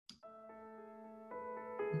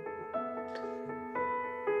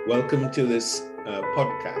Welcome to this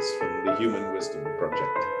podcast from the Human Wisdom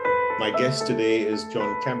Project. My guest today is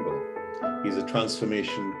John Campbell. He's a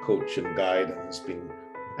transformation coach and guide and has been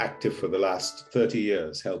active for the last 30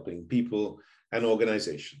 years, helping people and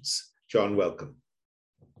organizations. John, welcome.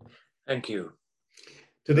 Thank you.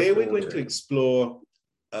 Today we're going to explore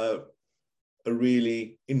a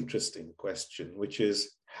really interesting question, which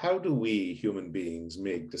is, how do we human beings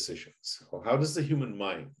make decisions? Or how does the human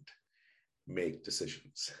mind make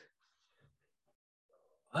decisions?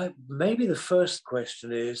 Maybe the first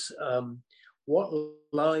question is, what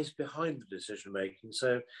lies behind the decision making?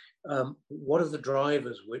 So what are the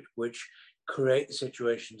drivers which create the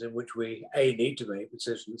situations in which we A, need to make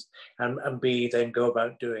decisions, and B, then go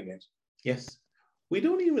about doing it? Yes. We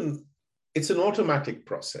don't even, it's an automatic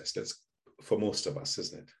process that's for most of us,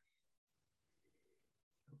 isn't it?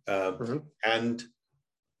 And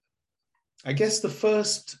I guess the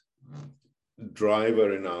first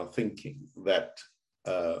driver in our thinking that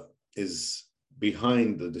is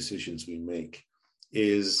behind the decisions we make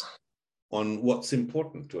is on what's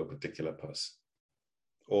important to a particular person,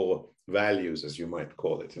 or values, as you might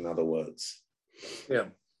call it, in other words. Yeah.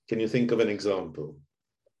 Can you think of an example?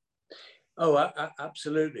 Oh,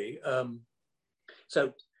 absolutely.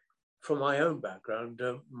 So from my own background,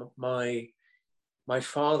 my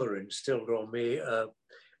father instilled on me a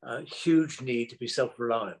huge need to be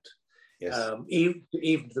self-reliant. Yes.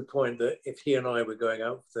 Even to the point that if he and I were going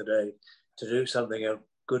out for the day to do something of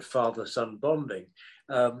good father-son bonding,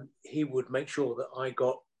 he would make sure that I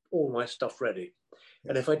got all my stuff ready. Yes.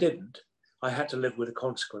 And if I didn't, I had to live with the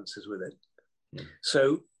consequences with it. Mm.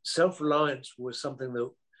 So self-reliance was something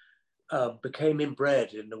that became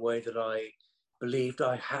inbred in the way that I believed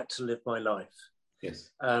I had to live my life.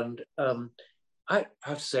 Yes. And I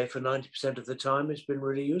have to say, for 90% of the time, it's been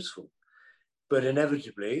really useful. But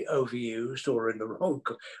inevitably overused or in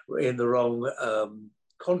the wrong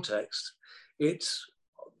context, it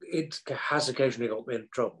has occasionally got me in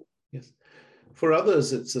trouble. Yes. For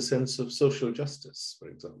others, it's a sense of social justice, for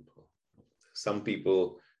example. Some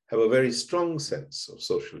people have a very strong sense of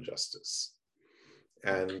social justice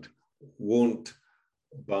and won't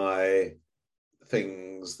buy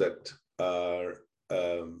things that are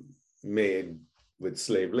made with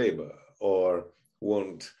slave labor, or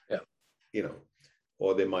won't,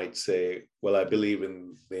 or they might say, well, I believe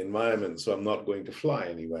in the environment, so I'm not going to fly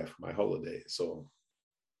anywhere for my holiday. So,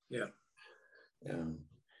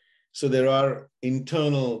 so there are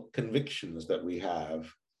internal convictions that we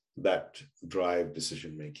have that drive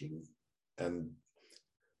decision-making. And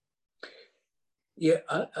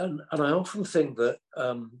and I often think that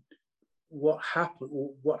what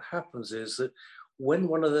happens is that when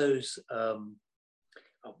one of those,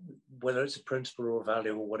 whether it's a principle or a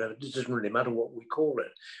value or whatever, it doesn't really matter what we call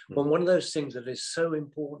it, when one of those things that is so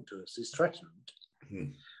important to us is threatened,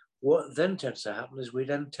 what then tends to happen is we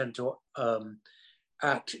then tend to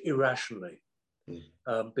act irrationally,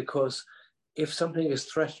 because if something is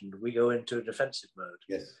threatened, we go into a defensive mode.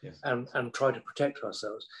 Yes. And try to protect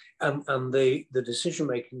ourselves. And the decision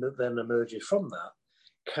making that then emerges from that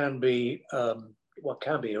can be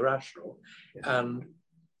irrational. Yes. And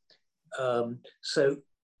so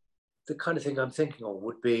the kind of thing I'm thinking of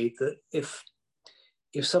would be that if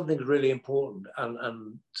something's really important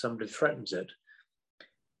and somebody threatens it,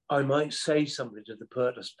 I might say something to the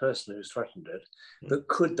person who's threatened it that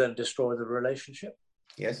could then destroy the relationship.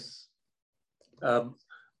 Yes. So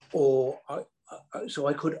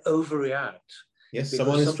I could overreact. Yes,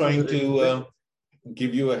 someone is trying to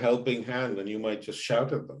give you a helping hand, and you might just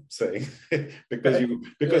shout at them, saying,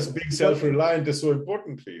 because being self-reliant is so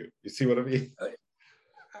important for you. You see what I mean?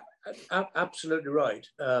 Absolutely right.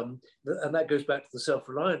 And that goes back to the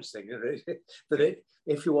self-reliance thing, that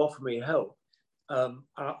if you offer me help, I'm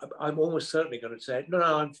almost certainly going to say, no,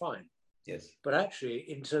 I'm fine. Yes. But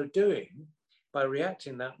actually, in so doing, by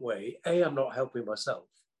reacting that way, A, I'm not helping myself,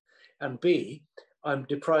 and B, I'm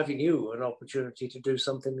depriving you an opportunity to do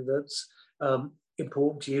something that's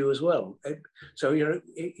important to you as well. So,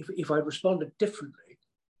 if I responded differently,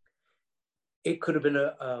 it could have been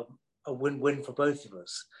a win-win for both of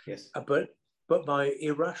us. Yes. But my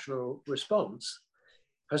irrational response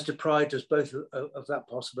has deprived us both of that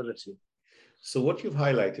possibility. So what you've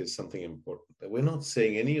highlighted is something important, that we're not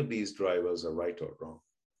saying any of these drivers are right or wrong,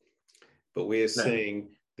 but we're saying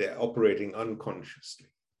they're operating unconsciously.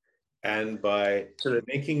 And by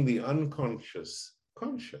making the unconscious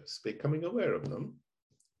conscious, becoming aware of them,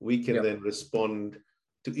 we can then respond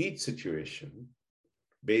to each situation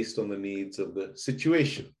based on the needs of the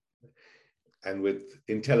situation, and with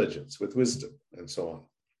intelligence, with wisdom, and so on.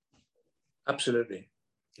 Absolutely.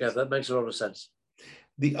 Yeah, that makes a lot of sense.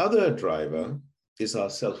 The other driver is our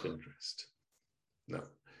self-interest. Now,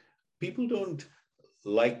 people don't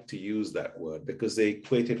like to use that word because they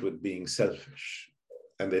equate it with being selfish,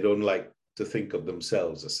 and they don't like to think of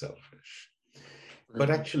themselves as selfish. But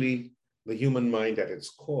actually, the human mind at its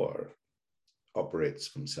core operates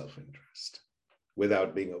from self-interest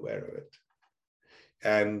without being aware of it.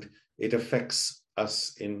 And it affects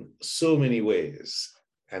us in so many ways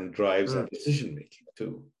and drives our decision-making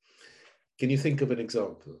too. Can you think of an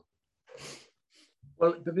example?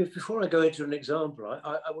 Well, before I go into an example,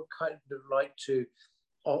 I would kind of like to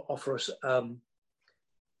offer us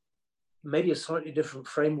maybe a slightly different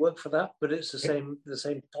framework for that, but it's the same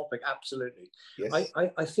topic, absolutely. Yes.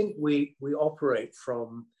 I think we operate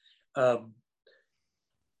from,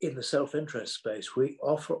 in the self-interest space, we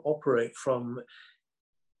operate from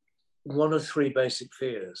one of three basic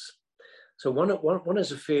fears. So one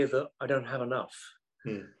is a fear that I don't have enough.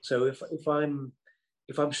 So if I'm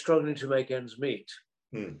struggling to make ends meet,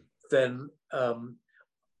 then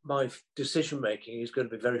my decision making is going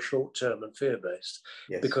to be very short term and fear based,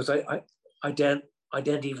 because I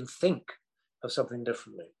don't even think of something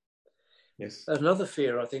differently. Yes. Another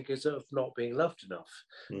fear, I think, is of not being loved enough,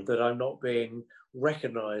 that I'm not being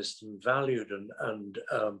recognized and valued and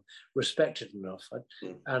respected enough,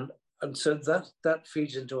 and so that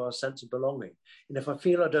feeds into our sense of belonging. And if I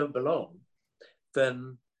feel I don't belong,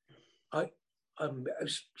 then I'm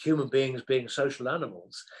human beings being social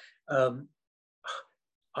animals. I'm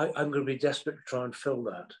going to be desperate to try and fill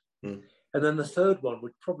that. And then the third one,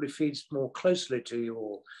 which probably feeds more closely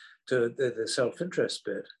to the self-interest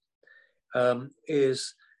bit,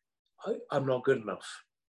 is I'm not good enough.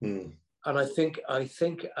 And I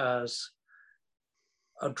think as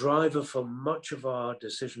a driver for much of our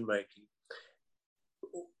decision making,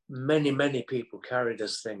 many people carry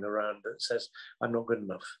this thing around that says I'm not good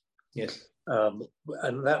enough. Yes.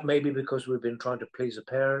 And that may be because we've been trying to please a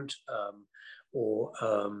parent, or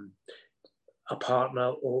a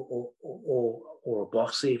partner, or a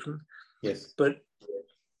boss even. Yes. But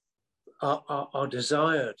our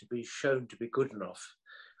desire to be shown to be good enough,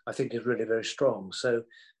 I think, is really very strong. So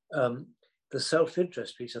the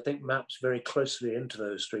self-interest piece, I think, maps very closely into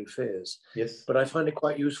those three fears. Yes. But I find it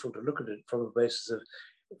quite useful to look at it from a basis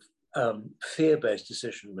of fear-based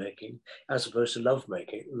decision-making as opposed to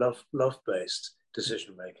love-based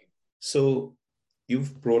decision-making. So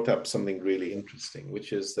you've brought up something really interesting,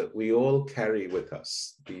 which is that we all carry with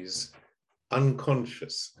us these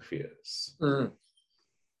unconscious fears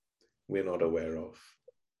we're not aware of,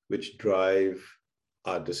 which drive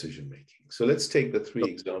our decision-making. So let's take the three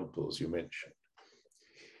examples you mentioned.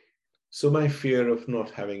 So my fear of not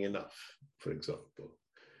having enough, for example,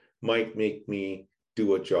 might make me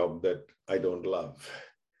do a job that I don't love,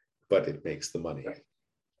 but it makes the money,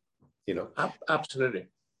 you know? Absolutely.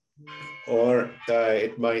 Or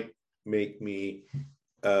it might make me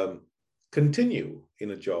continue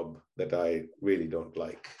in a job that I really don't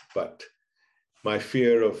like, but my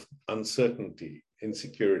fear of uncertainty,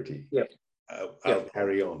 insecurity, I'll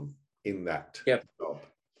carry on in that job.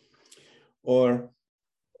 Or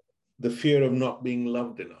the fear of not being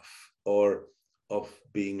loved enough, or of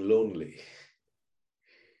being lonely.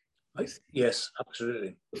 Yes,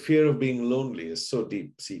 absolutely. The fear of being lonely is so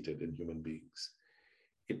deep-seated in human beings.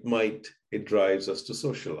 It drives us to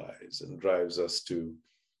socialize and drives us to,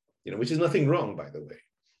 which is nothing wrong, by the way,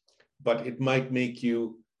 but it might make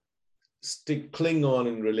you cling on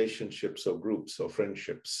in relationships or groups or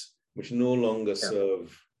friendships which no longer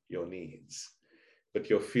serve your needs, but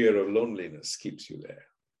your fear of loneliness keeps you there.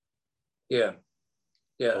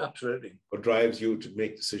 Absolutely. Or drives you to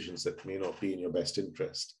make decisions that may not be in your best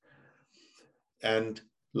interest. And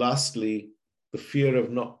lastly, the fear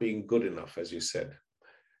of not being good enough, as you said,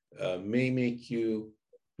 may make you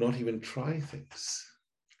not even try things.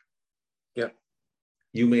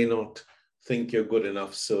 You may not think you're good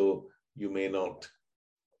enough, so you may not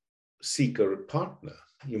seek a partner.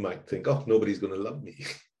 You might think, oh, nobody's going to love me.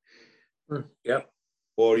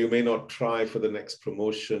 Or you may not try for the next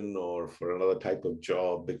promotion or for another type of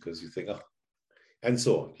job because you think, oh, and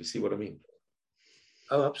so on. You see what I mean?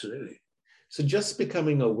 Oh, absolutely. So just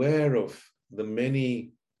becoming aware of the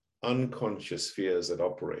many unconscious fears that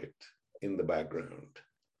operate in the background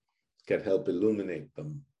can help illuminate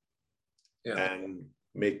them and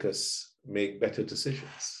make us make better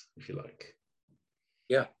decisions, if you like.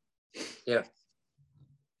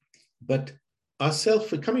 But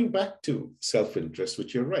coming back to self-interest,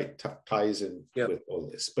 which you're right, ties in with all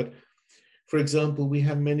this. But for example, we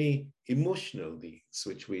have many emotional needs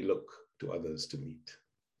which we look to others to meet.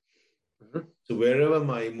 So wherever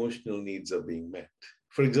my emotional needs are being met,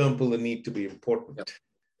 For example, the need to be important. Yep.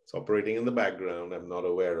 It's operating in the background. I'm not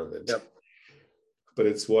aware of it. Yep. But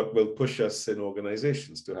it's what will push us in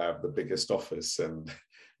organizations to have the biggest office and,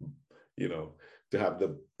 to have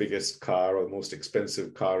the biggest car or most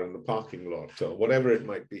expensive car in the parking lot or whatever it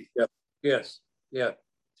might be. Yep. Yes. Yeah.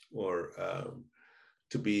 Or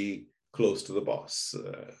to be close to the boss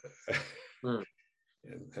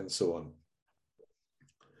and so on.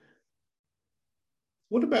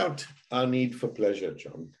 What about our need for pleasure,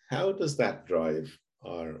 John? How does that drive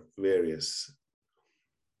our various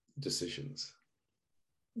decisions?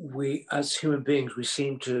 We, as human beings, we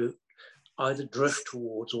seem to either drift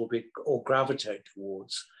towards or gravitate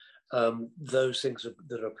towards those things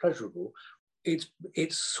that are pleasurable.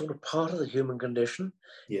 It's sort of part of the human condition.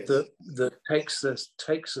 Yes. that takes us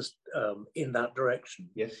in that direction.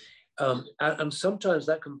 Yes. And sometimes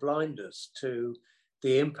that can blind us to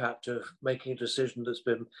the impact of making a decision that's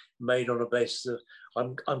been made on a basis of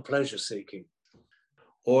I'm pleasure seeking.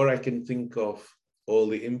 Or I can think of all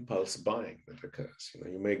the impulse buying that occurs.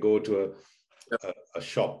 You may go to a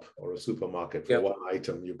shop or a supermarket for one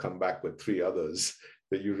item, you come back with 3 others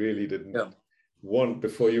that you really didn't want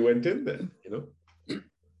before you went in there,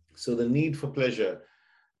 So the need for pleasure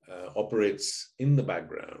operates in the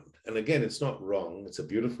background. And again, it's not wrong, it's a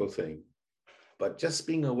beautiful thing, but just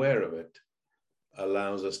being aware of it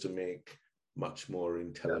allows us to make much more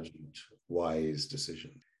intelligent, wise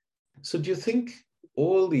decisions. So do you think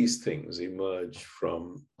all these things emerge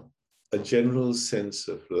from a general sense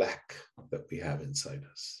of lack that we have inside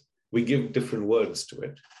us? We give different words to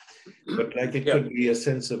it, but like it could be a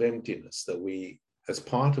sense of emptiness that we, as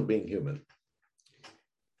part of being human,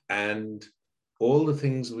 and all the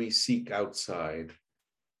things we seek outside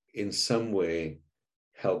in some way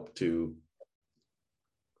help to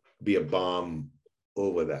be a balm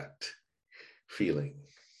over that feeling.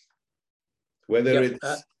 Whether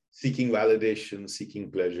it's seeking validation, seeking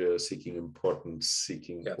pleasure, seeking importance,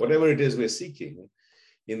 seeking whatever it is we're seeking,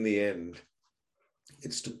 in the end,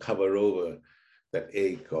 it's to cover over that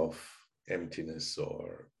ache of emptiness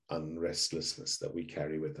or unrestlessness that we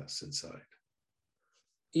carry with us inside.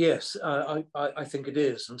 Yes, I think it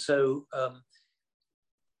is. And so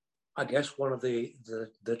I guess one of the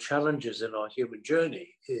challenges in our human journey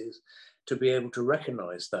is to be able to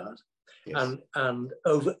recognize that and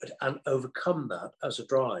overcome that as a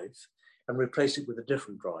drive and replace it with a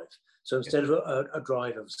different drive. So instead of a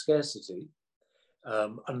drive of scarcity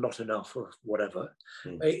and not enough or whatever,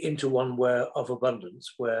 into one of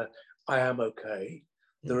abundance, where I am okay,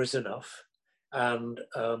 there is enough, and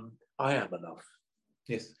I am enough.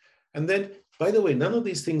 Yes. And then, by the way, none of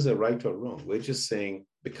these things are right or wrong. We're just saying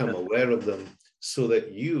become aware of them so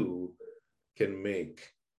that you can make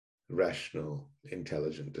rational,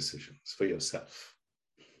 intelligent decisions for yourself.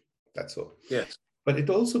 That's all. Yes. But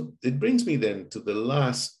it brings me then to the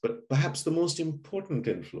last, but perhaps the most important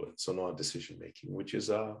influence on our decision-making, which is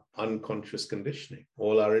our unconscious conditioning,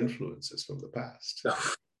 all our influences from the past.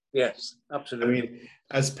 Yes, absolutely. I mean,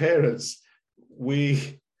 as parents,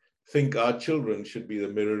 we think our children should be the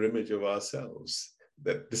mirror image of ourselves.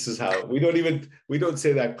 That this is how, we don't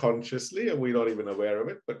say that consciously, and we're not even aware of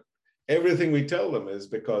it, but everything we tell them is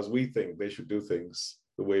because we think they should do things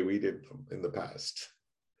the way we did them in the past.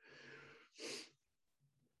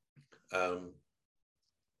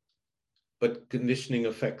 But conditioning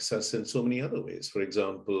affects us in so many other ways. For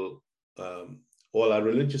example, all our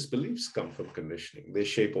religious beliefs come from conditioning. They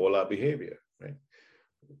shape all our behavior, right?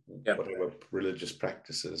 Yeah. Whatever religious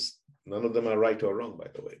practices, none of them are right or wrong, by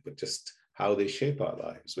the way, but just how they shape our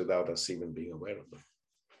lives without us even being aware of them.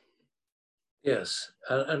 Yes,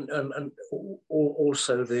 and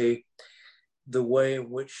also the way in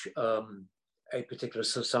which a particular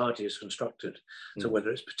society is constructed. So whether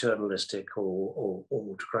it's paternalistic or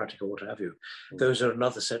autocratic or what have you, those are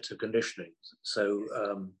another set of conditioning. So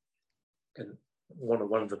and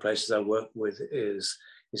one of the places I work with is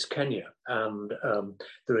Kenya, and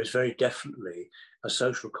there is very definitely a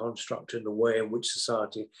social construct in the way in which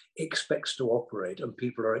society expects to operate, and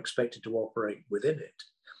people are expected to operate within it.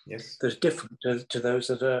 Yes, that's different to those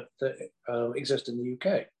that exist in the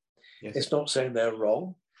UK. Yes. It's not saying they're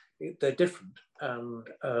wrong; they're different, and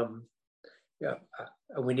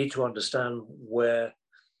and we need to understand where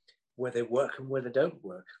they work and where they don't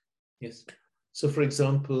work. Yes. So, for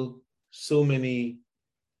example, so many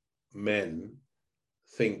men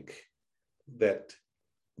think that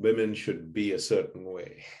women should be a certain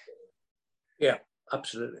way. Yeah,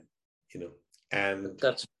 absolutely. And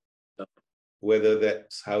that's whether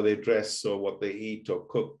that's how they dress or what they eat or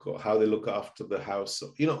cook or how they look after the house,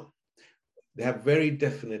 they have very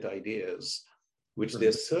definite ideas which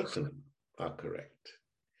they're certain are correct.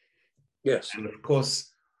 Yes. And of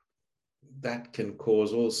course, that can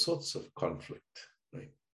cause all sorts of conflict,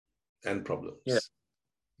 right? And problems. Yeah.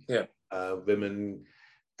 Yeah. Women,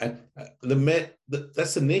 and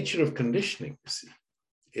that's the nature of conditioning, you see,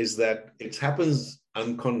 is that it happens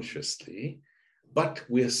unconsciously, but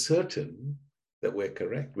we're certain that we're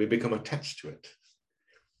correct. We become attached to it.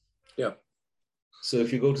 Yeah. So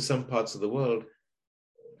if you go to some parts of the world,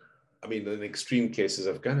 I mean, in extreme cases,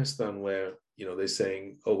 Afghanistan, where, they're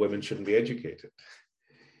saying, oh, women shouldn't be educated.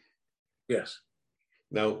 Yes.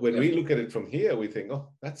 Now, when we look at it from here, we think, oh,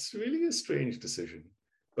 that's really a strange decision.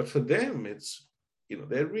 But for them, it's,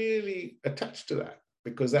 they're really attached to that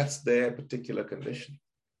because that's their particular condition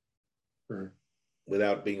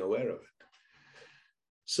without being aware of it.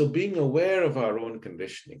 So being aware of our own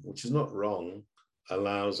conditioning, which is not wrong,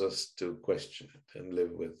 allows us to question it and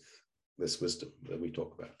live with this wisdom that we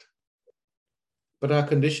talk about. But our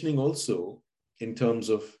conditioning also, in terms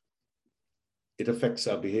of, it affects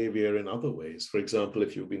our behavior in other ways. For example,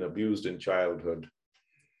 if you've been abused in childhood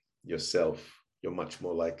yourself, you're much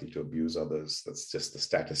more likely to abuse others. That's just the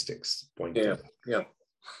statistics point to that. Yeah.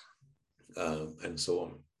 And so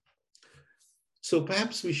on. So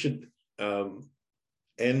perhaps we should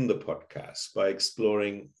end the podcast by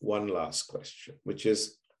exploring one last question, which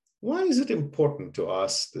is, why is it important to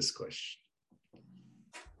ask this question?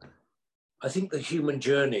 I think the human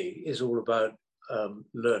journey is all about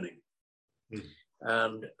learning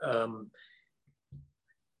and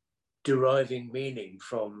deriving meaning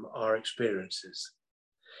from our experiences.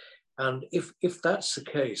 And if that's the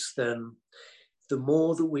case, then the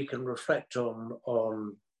more that we can reflect on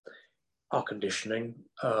our conditioning,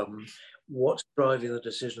 what's driving the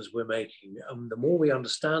decisions we're making, and the more we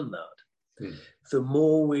understand that, the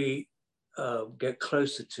more we get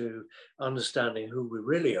closer to understanding who we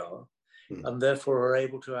really are, and therefore are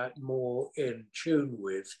able to act more in tune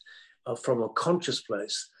with, from a conscious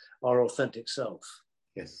place, our authentic self.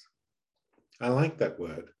 Yes, I like that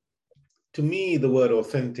word. To me, the word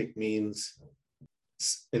authentic means,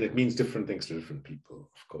 and it means different things to different people,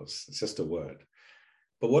 of course. It's just a word.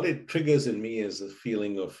 But what it triggers in me is a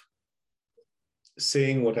feeling of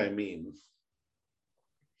saying what I mean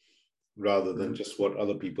rather than just what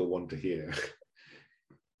other people want to hear.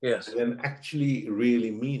 Yes. And then actually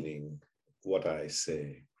really meaning what I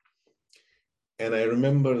say. And I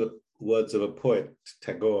remember the words of a poet,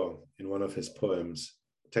 Tagore, in one of his poems.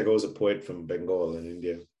 Tagore's a poet from Bengal in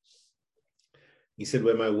India. He said,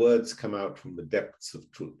 where my words come out from the depths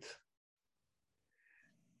of truth.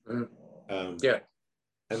 And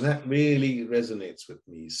that really resonates with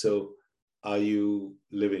me. So are you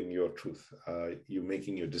living your truth? Are you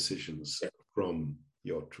making your decisions from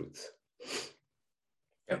your truth?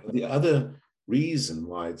 The other reason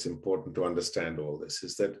why it's important to understand all this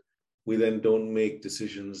is that we then don't make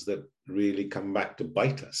decisions that really come back to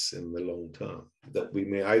bite us in the long term, that we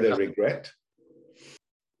may either regret,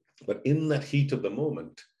 but in that heat of the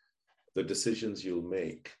moment, the decisions you'll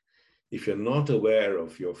make, if you're not aware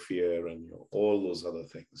of your fear and all those other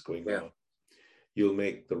things going on, you'll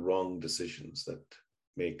make the wrong decisions that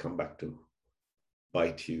may come back to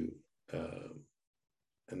bite you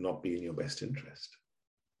and not be in your best interest.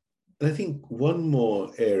 And I think one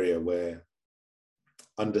more area where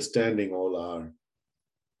understanding all our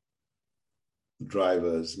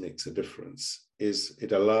drivers makes a difference is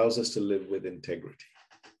it allows us to live with integrity.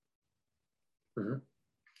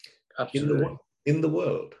 Absolutely. In the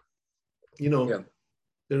world.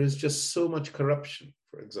 There is just so much corruption,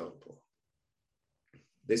 for example.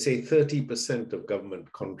 They say 30% of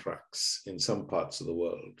government contracts in some parts of the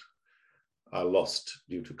world are lost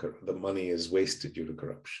due to the money is wasted due to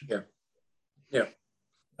corruption.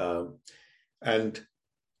 And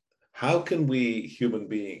how can we human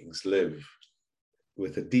beings live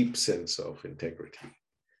with a deep sense of integrity?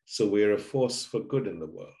 So we're a force for good in the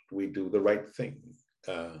world. We do the right thing.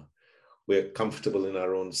 We're comfortable in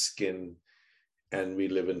our own skin, and we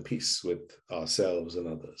live in peace with ourselves and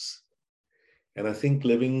others. And I think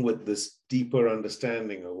living with this deeper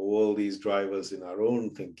understanding of all these drivers in our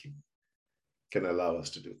own thinking can allow us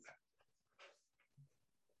to do that.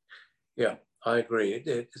 Yeah, I agree.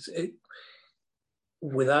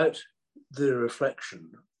 Without the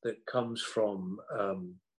reflection that comes from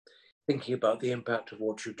thinking about the impact of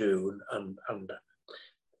what you do and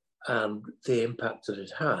the impact that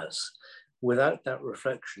it has, without that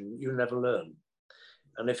reflection, you never learn.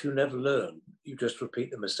 And if you never learn, you just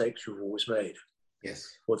repeat the mistakes you've always made. Yes.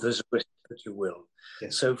 Or there's a risk that you will.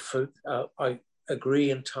 Yes. So I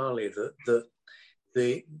agree entirely that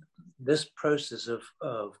this process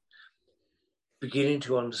of beginning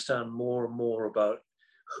to understand more and more about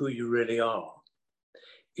who you really are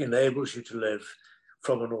enables you to live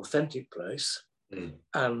from an authentic place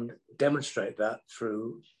and demonstrate that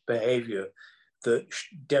through behavior that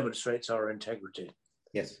demonstrates our integrity.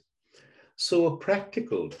 Yes. So a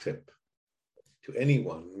practical tip to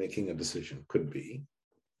anyone making a decision could be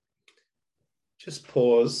just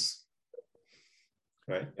pause,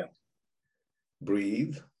 right? Yeah.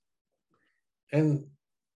 Breathe, and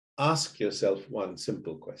ask yourself one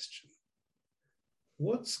simple question.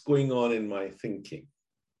 What's going on in my thinking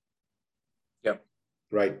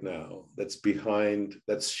right now that's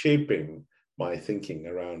shaping my thinking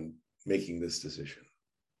around making this decision?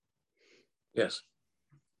 Yes.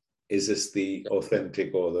 Is this the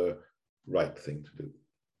authentic or the right thing to do?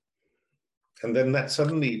 And then that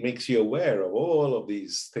suddenly makes you aware of all of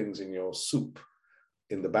these things in your soup,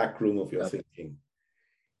 in the back room of your thinking.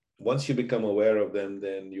 Once you become aware of them,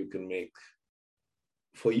 then you can make,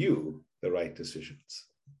 for you, the right decisions.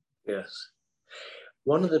 Yes.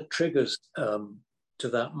 One of the triggers to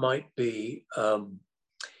that might be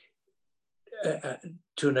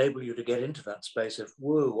to enable you to get into that space of,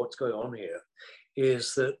 whoa, what's going on here,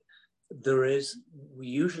 is that we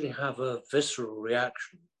usually have a visceral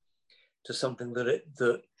reaction to something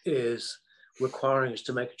that is requiring us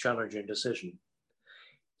to make a challenging decision.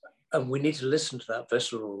 And we need to listen to that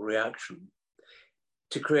visceral reaction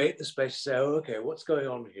to create the space to say, oh, okay, what's going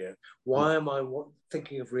on here? Why am I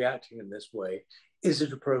thinking of reacting in this way? Is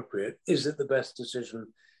it appropriate? Is it the best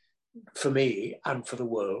decision for me and for the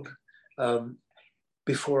world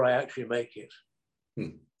before I actually make it?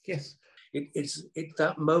 Yes. It's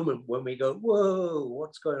that moment when we go, whoa,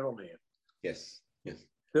 what's going on here? Yes, yes.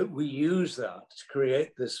 That we use that to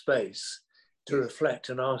create this space to reflect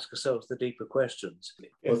and ask ourselves the deeper questions.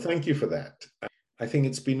 Well, thank you for that. I think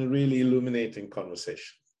it's been a really illuminating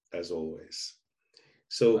conversation, as always.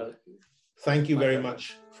 So thank you very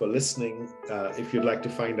much for listening. If you'd like to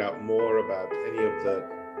find out more about any of the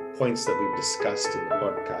points that we've discussed in the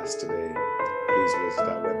podcast today, please visit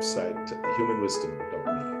our website,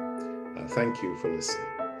 humanwisdom.me. Thank you for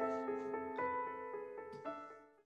listening.